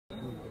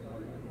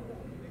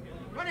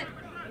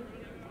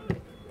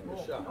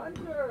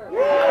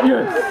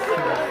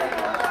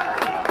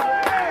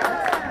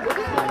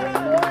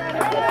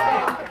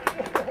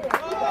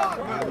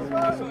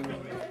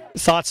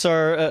Thoughts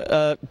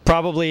are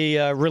probably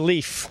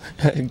relief.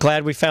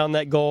 Glad we found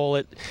that goal.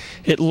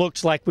 It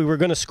looked like we were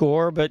going to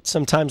score, but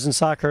sometimes in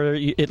soccer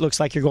it looks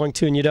like you're going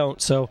to and you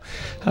don't. So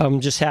I'm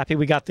just happy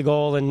we got the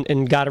goal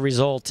and got a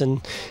result,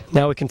 and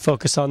now we can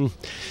focus on,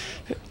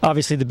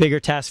 obviously the bigger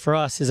task for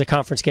us is a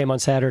conference game on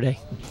Saturday.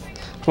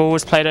 Ball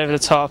was played over the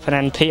top, and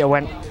then Peter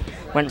went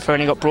through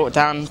and he got brought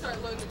down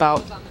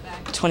about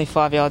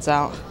 25 yards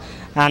out,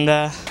 and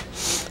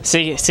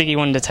Siggy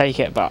wanted to take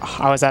it, but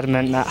I was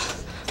adamant that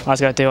I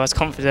was going to do. I was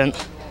confident,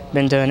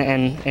 been doing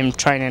it in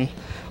training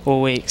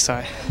all week,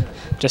 so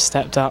just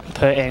stepped up,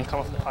 put it in, come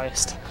off the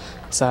post,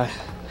 so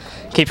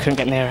keeper couldn't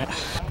get near it.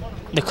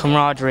 The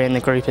camaraderie in the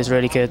group is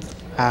really good.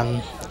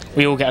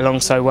 We all get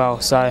along so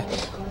well, so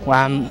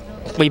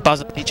we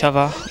buzz at each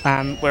other.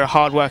 We're a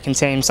hard-working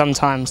team.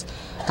 Sometimes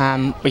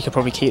we could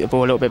probably keep the ball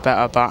a little bit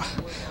better, but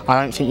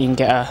I don't think you can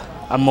get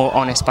a more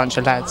honest bunch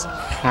of lads,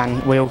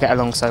 and we all get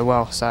along so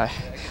well, so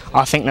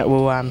I think that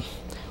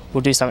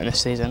we'll do something this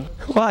season.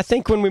 Well, I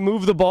think when we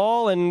move the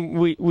ball and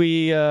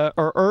we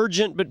are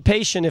urgent but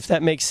patient, if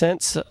that makes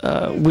sense,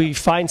 we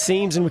find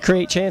seams and we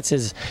create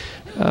chances.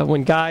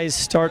 When guys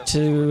start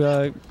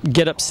to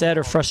get upset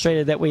or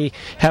frustrated that we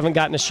haven't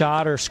gotten a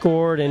shot or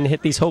scored and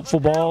hit these hopeful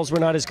balls, we're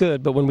not as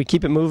good. But when we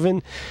keep it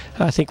moving,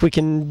 I think we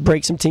can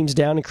break some teams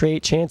down and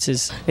create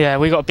chances. Yeah,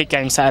 we got a big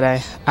game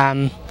Saturday.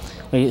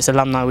 It's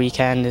alumni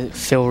weekend,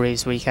 Phil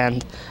Reeves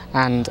weekend,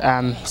 and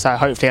so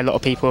hopefully a lot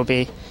of people will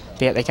be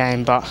at the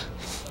game. But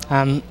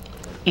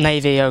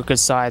Navy are a good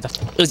side.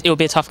 It'll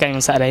be a tough game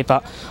on Saturday,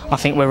 but I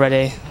think we're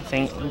ready. I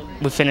think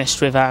we finished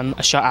with a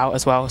shutout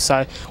as well,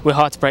 so we're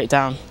hard to break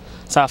down.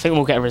 So I think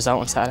we'll get a result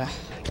on Saturday.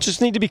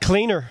 Just need to be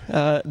cleaner.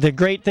 The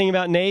great thing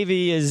about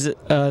Navy is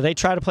they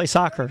try to play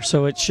soccer,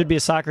 so it should be a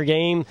soccer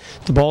game.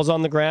 The ball's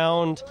on the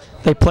ground.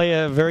 They play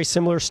a very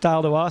similar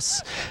style to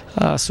us,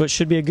 so it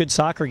should be a good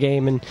soccer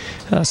game.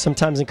 And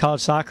sometimes in college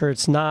soccer,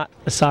 it's not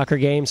a soccer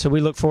game, so we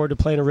look forward to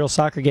playing a real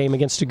soccer game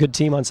against a good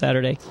team on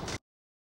Saturday.